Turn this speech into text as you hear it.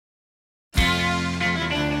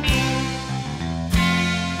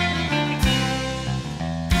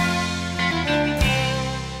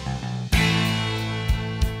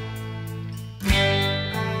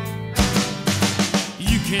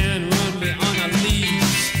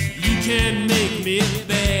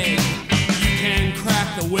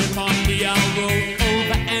whip on me, I'll roll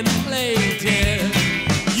over and play dead.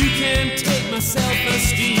 You can take my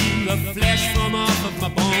self-esteem, the flesh from off of my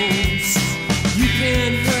bones. You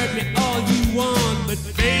can hurt me all you want, but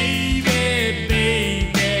baby,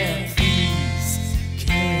 baby, please,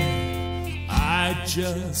 can I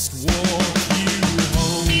just walk you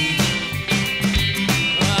home?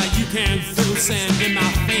 You can throw sand in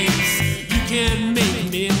my face, you can make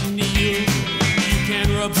me kneel, you can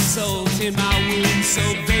rub salt in my wounds so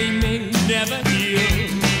they may never heal.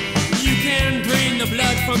 You can drain the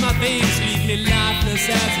blood from my veins, leave me lifeless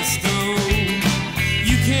as a stone.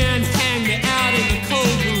 You can hang me out in the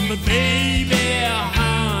cold room, but baby,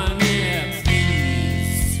 honey,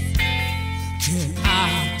 please, can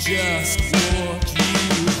I just walk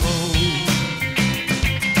you home?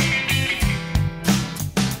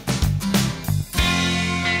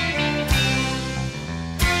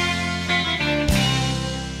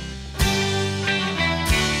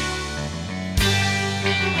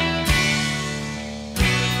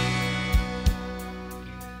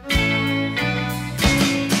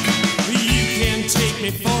 Take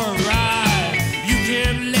me for a ride, you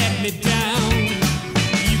can let me down,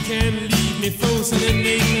 you can leave me frozen and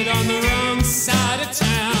naked on the wrong side of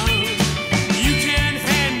town. You can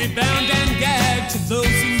hand me bound and gagged to those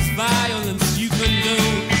whose violence you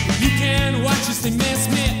condone. You can watch as they mess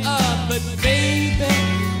me up, but baby,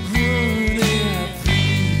 honey,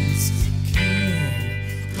 please,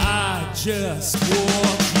 can I just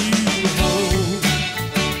walk you home?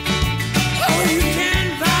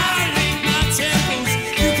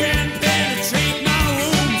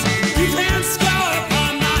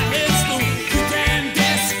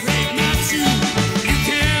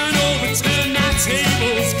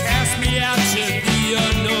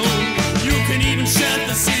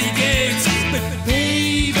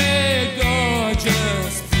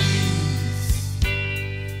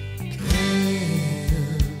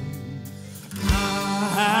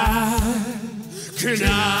 Can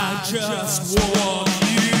I just walk